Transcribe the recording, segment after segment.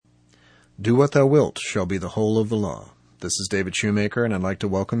Do what thou wilt shall be the whole of the law. This is David Shoemaker, and I'd like to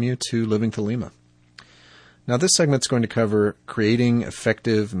welcome you to Living Thelema. Now, this segment's going to cover creating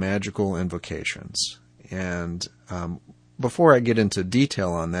effective magical invocations. And before I get into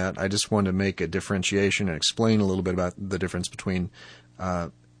detail on that, I just want to make a differentiation and explain a little bit about the difference between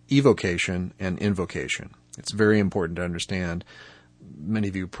evocation and invocation. It's very important to understand. Many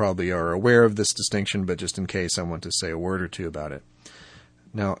of you probably are aware of this distinction, but just in case, I want to say a word or two about it.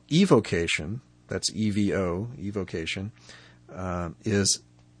 Now, evocation, that's EVO, evocation, is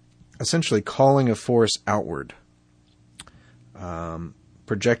essentially calling a force outward,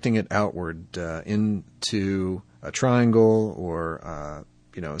 projecting it outward into a triangle or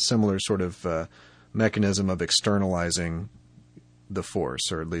a similar sort of mechanism of externalizing the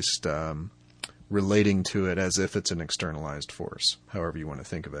force, or at least relating to it as if it's an externalized force, however you want to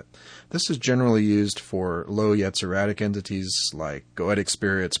think of it. This is generally used for low Yetziratic entities like goetic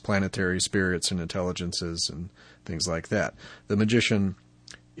spirits, planetary spirits, and intelligences, and things like that. The magician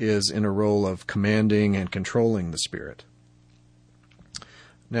is in a role of commanding and controlling the spirit.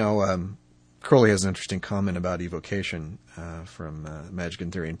 Now, Crowley has an interesting comment about evocation from Magic in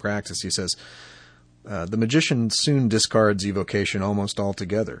Theory and Praxis. He says, the magician soon discards evocation almost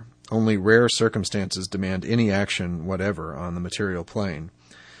altogether. Only rare circumstances demand any action whatever on the material plane.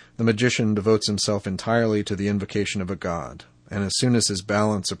 The magician devotes himself entirely to the invocation of a god, and as soon as his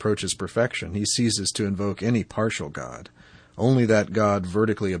balance approaches perfection, he ceases to invoke any partial god, only that god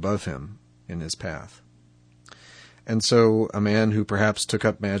vertically above him in his path. And so a man who perhaps took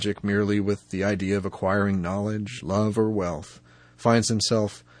up magic merely with the idea of acquiring knowledge, love, or wealth finds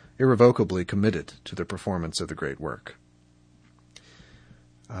himself irrevocably committed to the performance of the great work.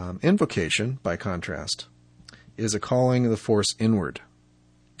 Invocation, by contrast, is a calling the force inward,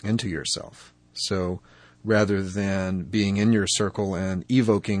 into yourself. So rather than being in your circle and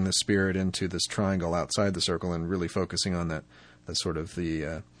evoking the spirit into this triangle outside the circle and really focusing on that sort of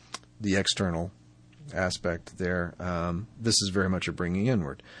the external aspect there, this is very much a bringing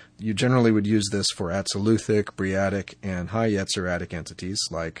inward. You generally would use this for Atsiluthic, Briatic, and high Yetziratic entities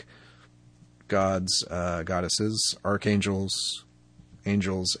like gods, goddesses, archangels,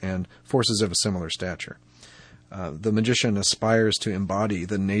 angels, and forces of a similar stature. The magician aspires to embody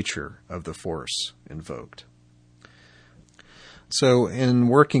the nature of the force invoked. So in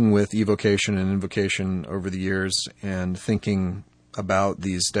working with evocation and invocation over the years and thinking about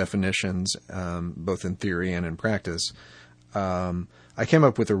these definitions, both in theory and in practice, I came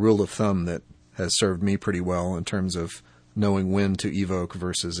up with a rule of thumb that has served me pretty well in terms of knowing when to evoke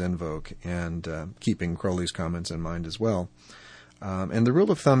versus invoke, and keeping Crowley's comments in mind as well. And the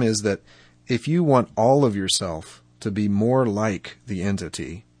rule of thumb is that if you want all of yourself to be more like the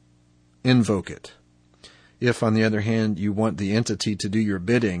entity, invoke it. If, on the other hand, you want the entity to do your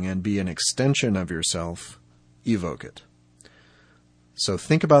bidding and be an extension of yourself, evoke it. So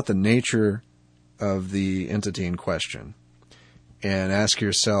think about the nature of the entity in question and ask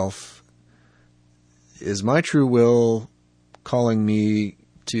yourself, is my true will calling me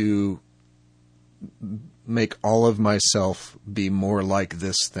to make all of myself be more like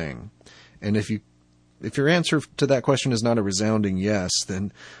this thing? And if your answer to that question is not a resounding yes,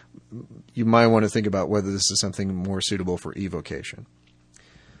 then you might want to think about whether this is something more suitable for evocation.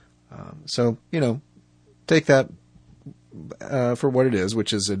 So, take that for what it is,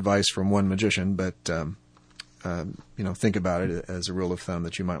 which is advice from one magician, but, think about it as a rule of thumb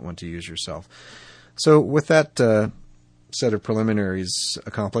that you might want to use yourself. So with that set of preliminaries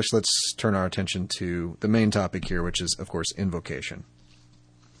accomplished, let's turn our attention to the main topic here, which is, of course, invocation.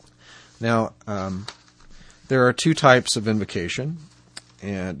 Now, there are two types of invocation,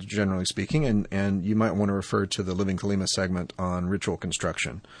 and generally speaking, and you might want to refer to the Living Thelema segment on ritual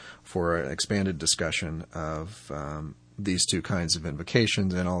construction for an expanded discussion of these two kinds of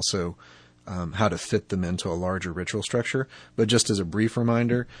invocations and also how to fit them into a larger ritual structure. But just as a brief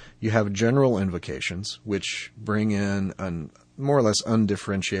reminder, you have general invocations, which bring in a more or less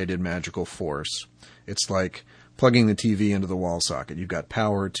undifferentiated magical force. It's like plugging the TV into the wall socket. You've got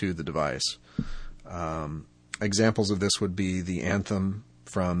power to the device. Examples of this would be the anthem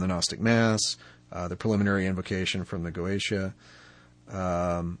from the Gnostic Mass, the preliminary invocation from the Goetia,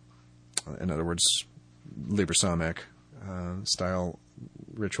 in other words, Liber Samekh style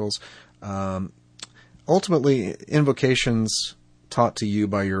rituals. Ultimately, invocations taught to you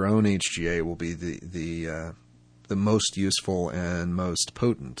by your own HGA will be the most useful and most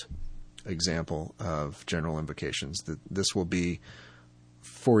potent example of general invocations. This will be,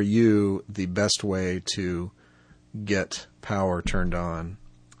 for you, the best way to get power turned on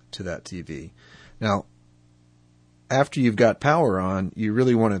to that TV. Now, after you've got power on, you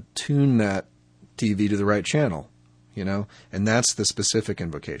really want to tune that TV to the right channel, and that's the specific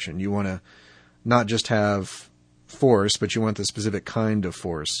invocation. You want to not just have force, but you want the specific kind of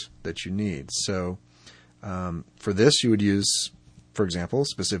force that you need. So for this, you would use, for example,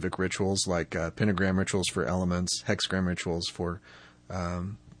 specific rituals like pentagram rituals for elements, hexagram rituals for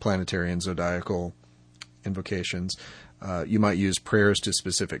planetary and zodiacal invocations. You might use prayers to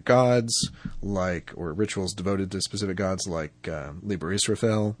specific gods, or rituals devoted to specific gods, like Liber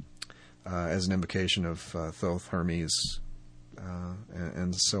Israfel, as an invocation of Thoth, Hermes,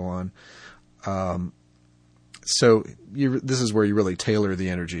 and so on. So this is where you really tailor the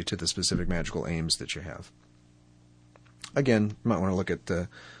energy to the specific magical aims that you have. Again, you might want to look at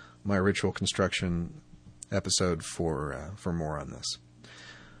my ritual construction episode for more on this.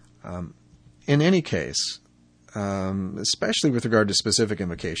 In any case, especially with regard to specific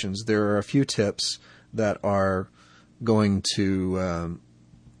invocations, there are a few tips that are going to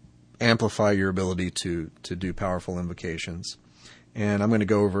amplify your ability to do powerful invocations. And I'm going to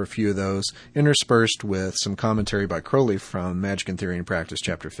go over a few of those, interspersed with some commentary by Crowley from Magic and Theory and Practice,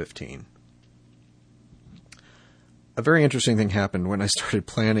 Chapter 15. A very interesting thing happened when I started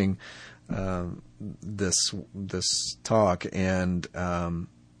planning this talk, and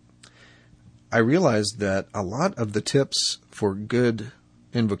I realized that a lot of the tips for good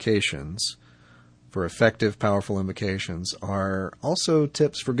invocations, for effective, powerful invocations, are also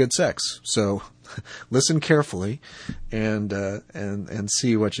tips for good sex. So listen carefully and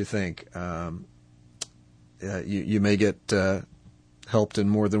see what you think. You may get helped in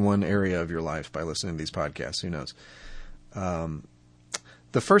more than one area of your life by listening to these podcasts. Who knows?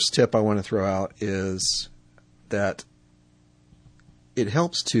 The first tip I want to throw out is that it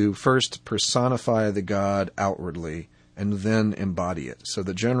helps to first personify the god outwardly and then embody it. So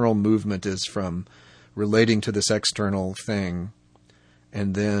the general movement is from relating to this external thing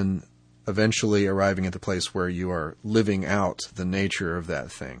and then eventually arriving at the place where you are living out the nature of that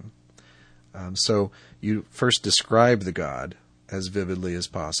thing. So you first describe the god as vividly as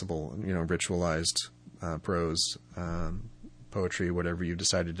possible, ritualized prose, poetry, whatever you've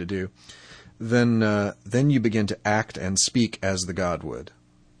decided to do. Then you begin to act and speak as the god would.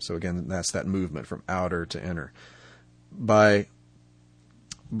 So again, that's that movement from outer to inner. By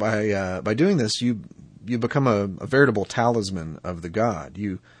doing this, you become a veritable talisman of the god.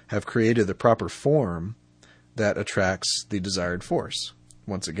 You have created the proper form that attracts the desired force.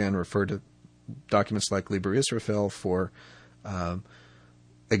 Once again, refer to documents like Liber Israfel for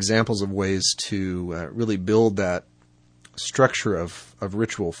examples of ways to really build that structure of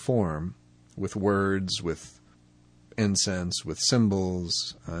ritual form with words, with incense, with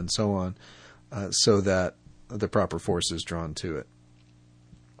symbols, and so on, so that the proper force is drawn to it.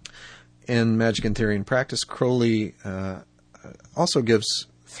 In Magic and Theory and Practice, Crowley also gives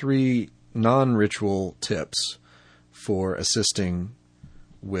 3 non-ritual tips for assisting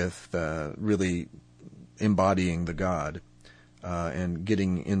with really embodying the god and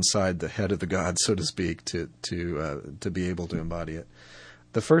getting inside the head of the god, so to speak, to be able to embody it.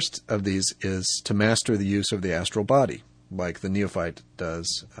 The first of these is to master the use of the astral body, like the neophyte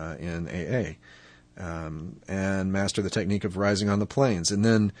does in AA, and master the technique of rising on the planes, and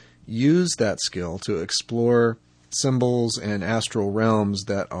then use that skill to explore symbols and astral realms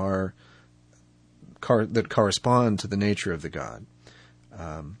that correspond to the nature of the god.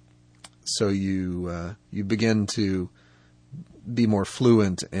 So you begin to be more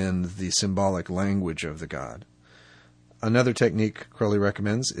fluent in the symbolic language of the god. Another technique Crowley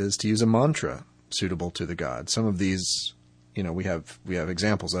recommends is to use a mantra suitable to the god. Some of these, we have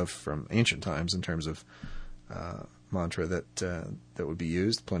examples of from ancient times in terms of mantra that would be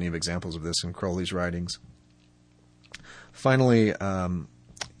used. Plenty of examples of this in Crowley's writings. Finally,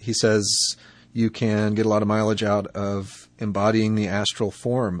 he says you can get a lot of mileage out of embodying the astral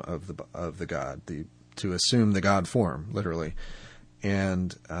form of the god, to assume the god form, literally.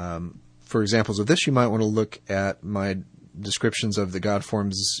 And for examples of this, you might want to look at my descriptions of the god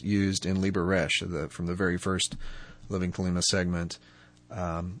forms used in Liber Resh, from the very first Living Thelema segment.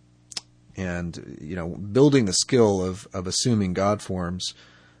 And building the skill of assuming god forms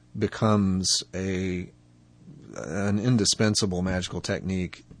becomes an indispensable magical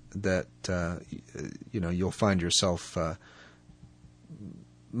technique that you'll find yourself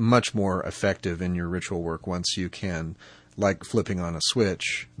much more effective in your ritual work once you can, like flipping on a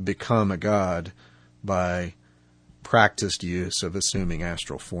switch, become a god by practiced use of assuming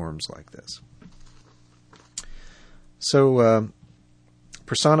astral forms like this. So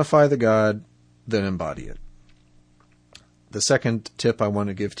personify the god, then embody it. The second tip I want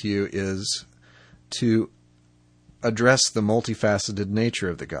to give to you is to address the multifaceted nature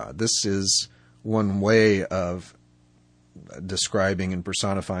of the God. This is one way of describing and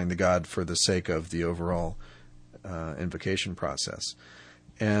personifying the God for the sake of the overall invocation process.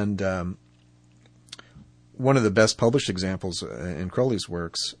 And one of the best published examples in Crowley's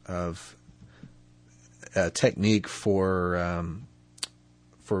works of a technique for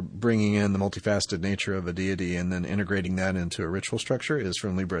bringing in the multifaceted nature of a deity and then integrating that into a ritual structure is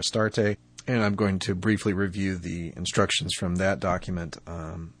from Liber Astarte. And I'm going to briefly review the instructions from that document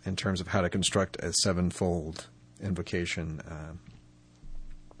in terms of how to construct a sevenfold invocation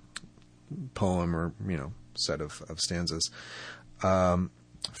poem or, set of stanzas.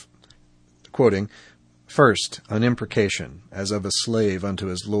 Quoting, "First, an imprecation, as of a slave unto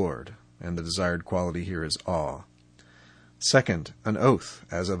his lord," and the desired quality here is awe. Second, an oath,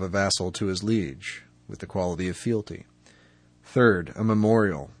 as of a vassal to his liege, with the quality of fealty. Third, a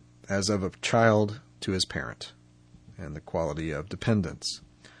memorial, as of a child to his parent, and the quality of dependence.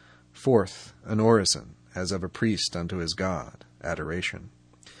 Fourth, an orison, as of a priest unto his God, adoration.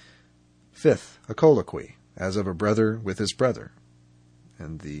 Fifth, a colloquy, as of a brother with his brother,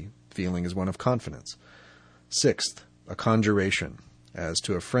 and the feeling is one of confidence. Sixth, a conjuration, as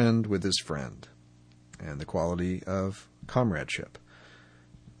to a friend with his friend, and the quality of comradeship.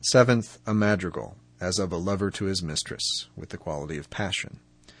 Seventh, a madrigal, as of a lover to his mistress, with the quality of passion.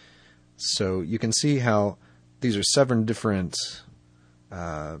 So you can see how these are 7 different,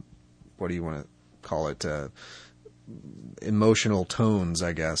 what do you want to call it, emotional tones,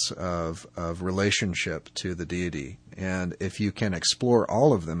 I guess, of relationship to the deity. And if you can explore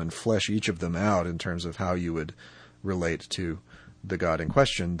all of them and flesh each of them out in terms of how you would relate to the God in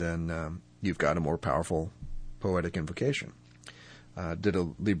question, then you've got a more powerful poetic invocation. Did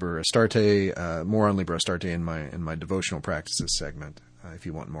a Liber Astarte, more on Liber Astarte in my devotional practices segment, if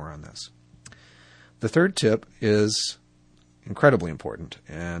you want more on this. The third tip is incredibly important,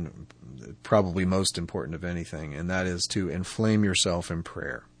 and probably most important of anything, and that is to inflame yourself in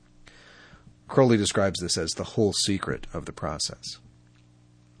prayer. Crowley describes this as the whole secret of the process.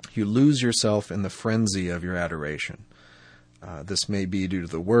 You lose yourself in the frenzy of your adoration. This may be due to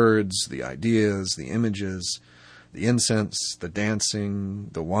the words, the ideas, the images, the incense, the dancing,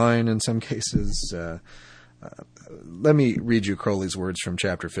 the wine in some cases. Let me read you Crowley's words from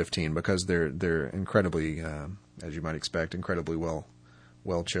chapter 15 because they're incredibly, as you might expect, incredibly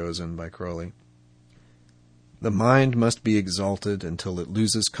well chosen by Crowley. The mind must be exalted until it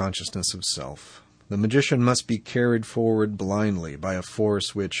loses consciousness of self. The magician must be carried forward blindly by a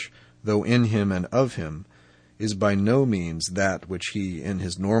force which, though in him and of him, is by no means that which he, in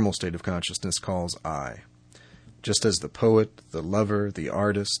his normal state of consciousness, calls I. Just as the poet, the lover, the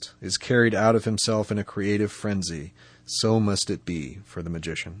artist, is carried out of himself in a creative frenzy, so must it be for the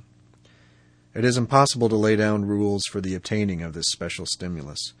magician. It is impossible to lay down rules for the obtaining of this special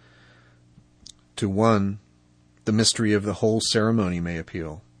stimulus. To one, the mystery of the whole ceremony may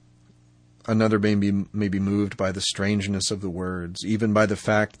appeal. Another may be moved by the strangeness of the words, even by the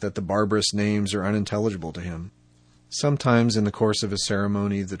fact that the barbarous names are unintelligible to him. Sometimes in the course of a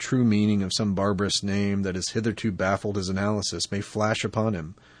ceremony, the true meaning of some barbarous name that has hitherto baffled his analysis may flash upon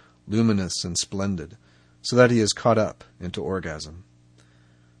him, luminous and splendid, so that he is caught up into orgasm.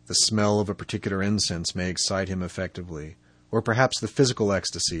 The smell of a particular incense may excite him effectively, or perhaps the physical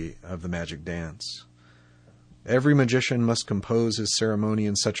ecstasy of the magic dance. Every magician must compose his ceremony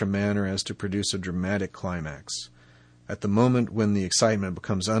in such a manner as to produce a dramatic climax. At the moment when the excitement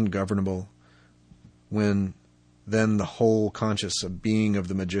becomes ungovernable, when then the whole conscious being of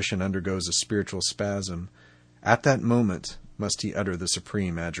the magician undergoes a spiritual spasm, at that moment must he utter the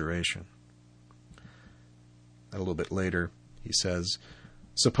supreme adjuration. A little bit later, he says,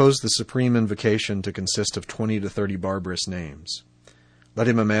 suppose the supreme invocation to consist of 20 to 30 barbarous names. Let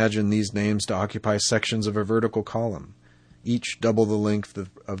him imagine these names to occupy sections of a vertical column, each double the length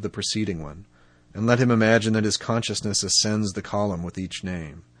of the preceding one, and let him imagine that his consciousness ascends the column with each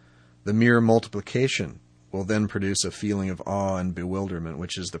name. The mere multiplication will then produce a feeling of awe and bewilderment,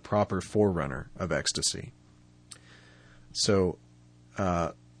 which is the proper forerunner of ecstasy. So,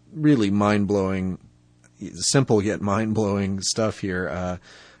 really mind-blowing, simple yet mind-blowing stuff here.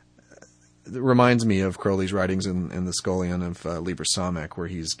 It reminds me of Crowley's writings in the Scholion of Liber Samec, where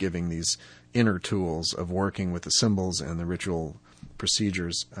he's giving these inner tools of working with the symbols and the ritual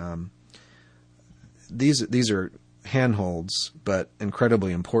procedures. These are handholds, but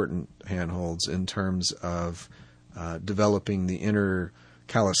incredibly important handholds in terms of developing the inner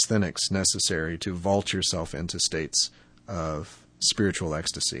calisthenics necessary to vault yourself into states of spiritual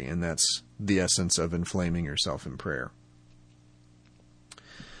ecstasy, and that's the essence of inflaming yourself in prayer.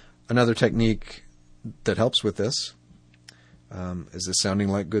 Another technique that helps with this. Is this sounding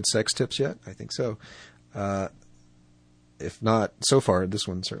like good sex tips yet? I think so. If not, so far, this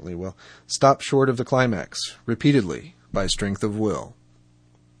one certainly will. Stop short of the climax, repeatedly, by strength of will.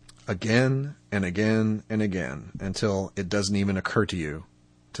 Again and again and again, until it doesn't even occur to you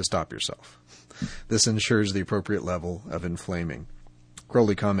to stop yourself. This ensures the appropriate level of inflaming.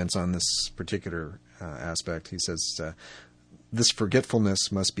 Crowley comments on this particular aspect. He says, this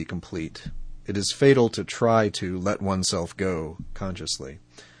forgetfulness must be complete. It is fatal to try to let oneself go consciously.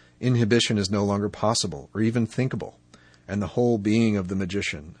 Inhibition is no longer possible or even thinkable, and the whole being of the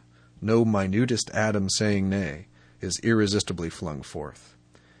magician, no minutest atom saying nay, is irresistibly flung forth.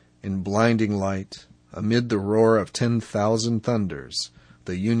 In blinding light, amid the roar of 10,000 thunders,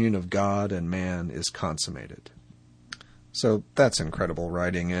 the union of God and man is consummated. So that's incredible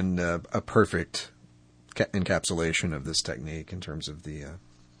writing and a perfect encapsulation of this technique in terms of the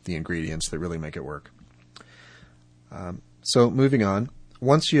ingredients that really make it work. So moving on,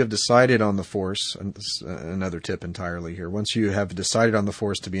 once you have decided on the force, and this is another tip entirely here, once you have decided on the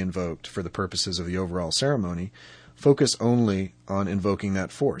force to be invoked for the purposes of the overall ceremony, focus only on invoking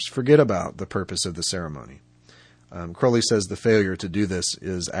that force. Forget about the purpose of the ceremony. Crowley says the failure to do this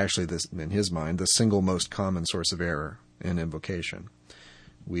is actually, in his mind, the single most common source of error in invocation.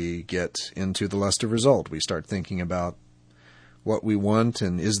 We get into the lust of result. We start thinking about what we want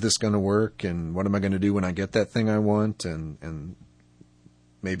and is this going to work and what am I going to do when I get that thing I want, and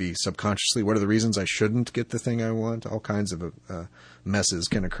maybe subconsciously what are the reasons I shouldn't get the thing I want. All kinds of messes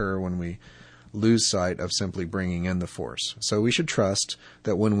can occur when we lose sight of simply bringing in the force. So we should trust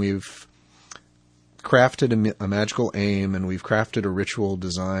that when we've crafted a magical aim and we've crafted a ritual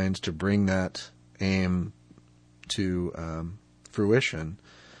designed to bring that aim to fruition,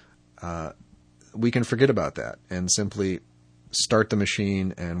 we can forget about that and simply start the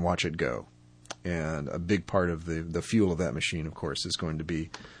machine and watch it go. And a big part of the fuel of that machine, of course, is going to be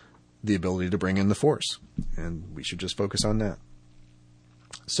the ability to bring in the force. And we should just focus on that.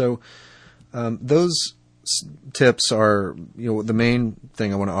 So those tips are, the main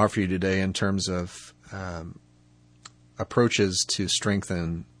thing I want to offer you today in terms of approaches to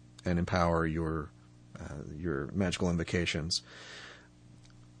strengthen and empower your magical invocations.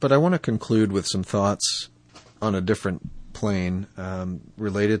 But I want to conclude with some thoughts on a different plane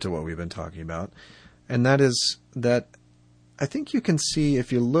related to what we've been talking about. And that is that I think you can see,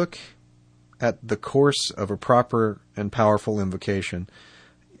 if you look at the course of a proper and powerful invocation,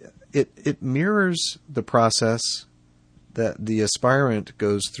 it mirrors the process that the aspirant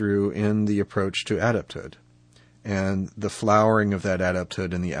goes through in the approach to adepthood and the flowering of that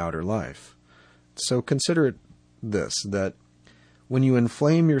adepthood in the outer life. So consider this, that when you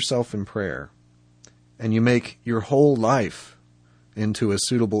inflame yourself in prayer and you make your whole life into a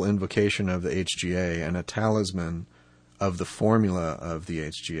suitable invocation of the HGA and a talisman of the formula of the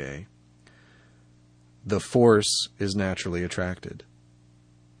HGA, the force is naturally attracted.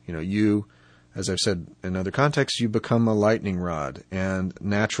 You, as I've said in other contexts, you become a lightning rod and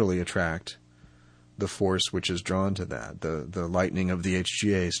naturally attract the force which is drawn to that. The lightning of the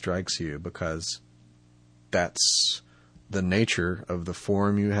HGA strikes you because that's the nature of the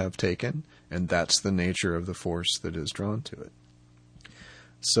form you have taken, and that's the nature of the force that is drawn to it.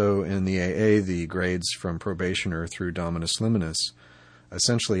 So in the AA, the grades from probationer through Dominus Liminis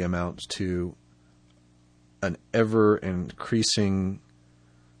essentially amount to an ever-increasing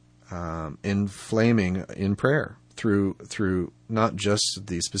inflaming in prayer through not just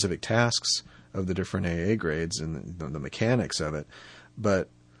the specific tasks of the different AA grades and the mechanics of it, but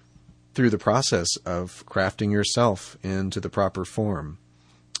through the process of crafting yourself into the proper form,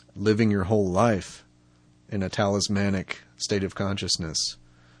 living your whole life in a talismanic state of consciousness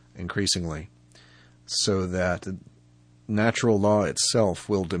increasingly, so that natural law itself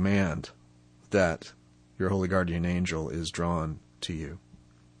will demand that your holy guardian angel is drawn to you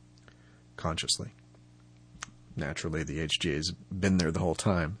consciously. Naturally, the HGA has been there the whole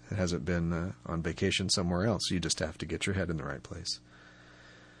time. It hasn't been on vacation somewhere else. You just have to get your head in the right place.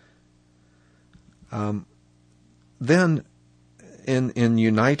 Then, in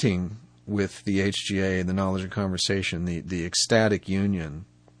uniting with the HGA, the knowledge and conversation, the ecstatic union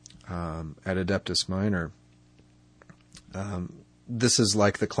at Adeptus Minor, this is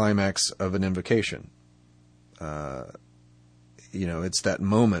like the climax of an invocation. It's that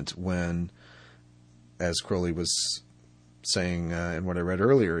moment when, as Crowley was saying in what I read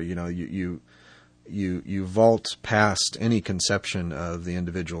earlier, you vault past any conception of the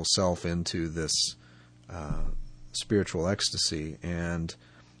individual self into this spiritual ecstasy, and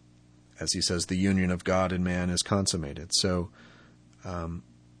as he says, the union of God and man is consummated. So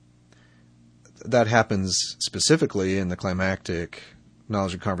that happens specifically in the climactic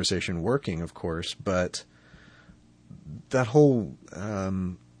knowledge and conversation working, of course, but that whole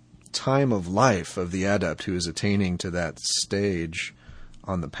time of life of the adept who is attaining to that stage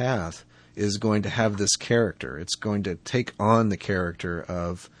on the path is going to have this character. It's going to take on the character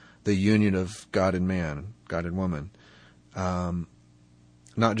of the union of God and man, God and woman.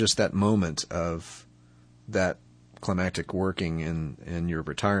 Not just that moment of that climactic working in your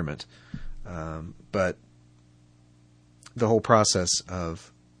retirement, but the whole process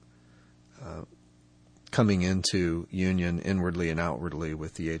of coming into union inwardly and outwardly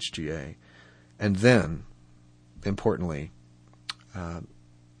with the HGA. And then, importantly,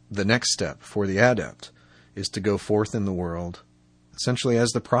 the next step for the adept is to go forth in the world essentially as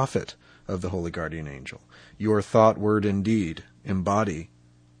the prophet of the Holy Guardian Angel. Your thought, word, and deed embody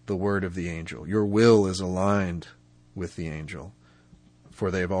the word of the angel. Your will is aligned with the angel, for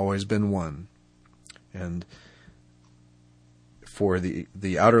they have always been one. And for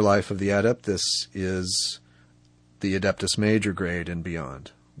the outer life of the adept, this is the Adeptus Major grade and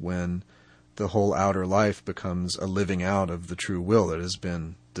beyond, when the whole outer life becomes a living out of the true will that has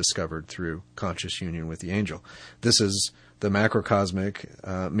been discovered through conscious union with the angel. This is the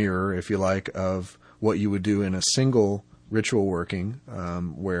macrocosmic mirror, if you like, of what you would do in a single ritual working,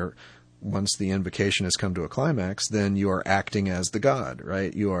 where once the invocation has come to a climax, then you are acting as the god,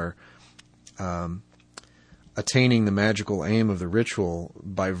 right? You are attaining the magical aim of the ritual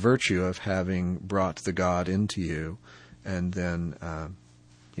by virtue of having brought the god into you, and then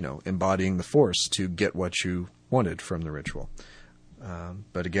embodying the force to get what you wanted from the ritual.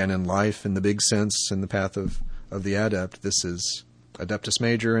 But again, in life, in the big sense, in the path of the adept, this is Adeptus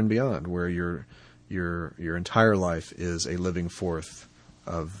Major and beyond, where your entire life is a living forth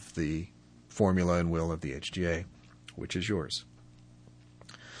of the formula and will of the HGA, which is yours.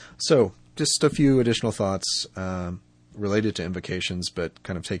 So, just a few additional thoughts related to invocations, but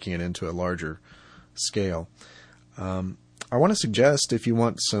kind of taking it into a larger scale. I want to suggest, if you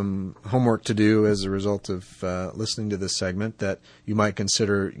want some homework to do as a result of listening to this segment, that you might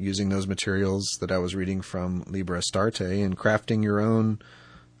consider using those materials that I was reading from Liber Astarte and crafting your own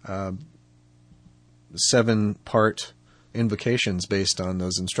 7-part invocations based on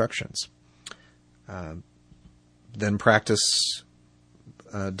those instructions. Then practice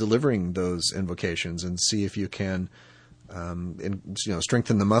delivering those invocations and see if you can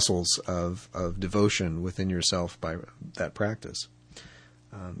strengthen the muscles of devotion within yourself by that practice.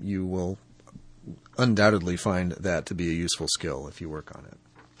 You will undoubtedly find that to be a useful skill if you work on it.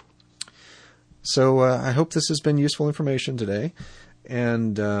 So I hope this has been useful information today.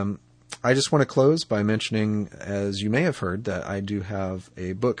 And I just want to close by mentioning, as you may have heard, that I do have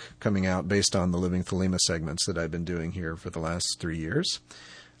a book coming out based on the Living Thelema segments that I've been doing here for the last 3 years.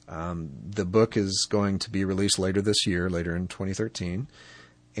 The book is going to be released later this year, later in 2013,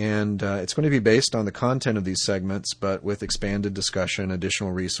 and it's going to be based on the content of these segments, but with expanded discussion,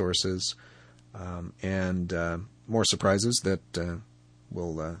 additional resources, and more surprises that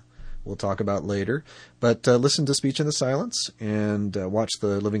we'll talk about later. But listen to Speech in the Silence and watch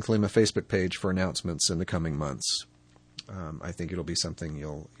the Living Thelema Facebook page for announcements in the coming months. I think it'll be something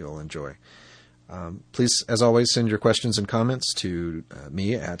you'll enjoy. Please, as always, send your questions and comments to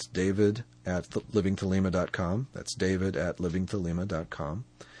me at david@livingthelema.com. That's david@livingthelema.com.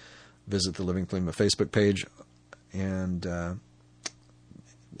 Visit the Living Thelema Facebook page and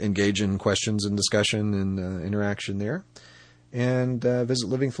engage in questions and discussion and interaction there. And visit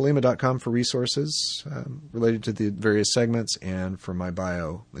livingthelema.com for resources related to the various segments and for my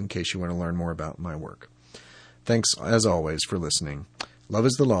bio in case you want to learn more about my work. Thanks, as always, for listening. Love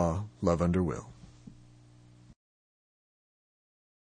is the law, love under will.